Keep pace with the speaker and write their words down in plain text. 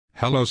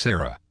Hello,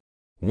 Sarah.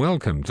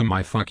 Welcome to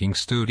my fucking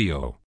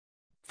studio.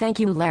 Thank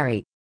you,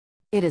 Larry.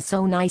 It is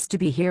so nice to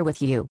be here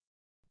with you.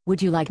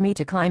 Would you like me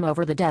to climb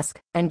over the desk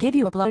and give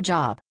you a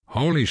blowjob?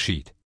 Holy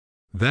shit.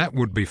 That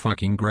would be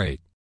fucking great.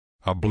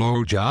 A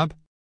blowjob?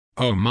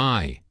 Oh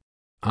my.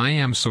 I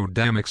am so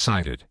damn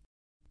excited.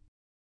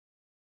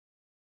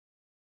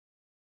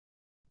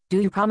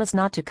 Do you promise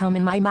not to come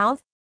in my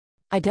mouth?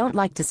 I don't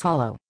like to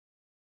swallow.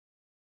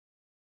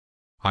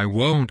 I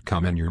won't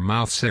come in your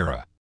mouth,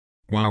 Sarah.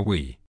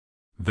 Wowee.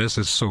 This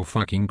is so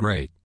fucking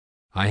great.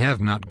 I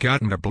have not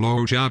gotten a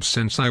blowjob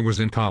since I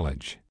was in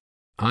college.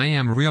 I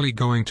am really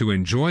going to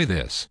enjoy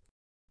this.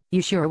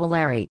 You sure will,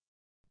 Larry.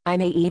 I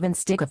may even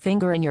stick a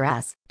finger in your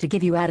ass to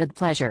give you added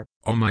pleasure.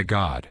 Oh my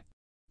god.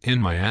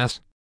 In my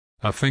ass?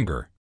 A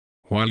finger.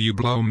 While you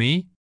blow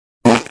me?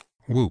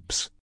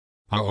 Whoops.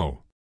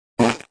 Uh-oh.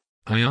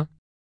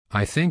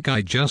 I think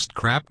I just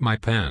crapped my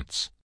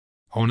pants.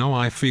 Oh no,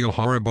 I feel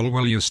horrible.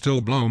 Will you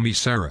still blow me,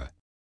 Sarah?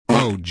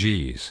 Oh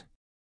jeez.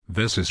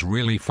 This is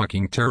really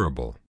fucking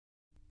terrible.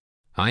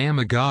 I am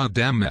a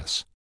goddamn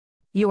mess.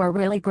 You are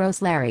really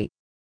gross, Larry.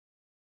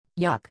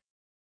 Yuck.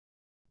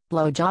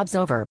 Blowjob's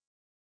over.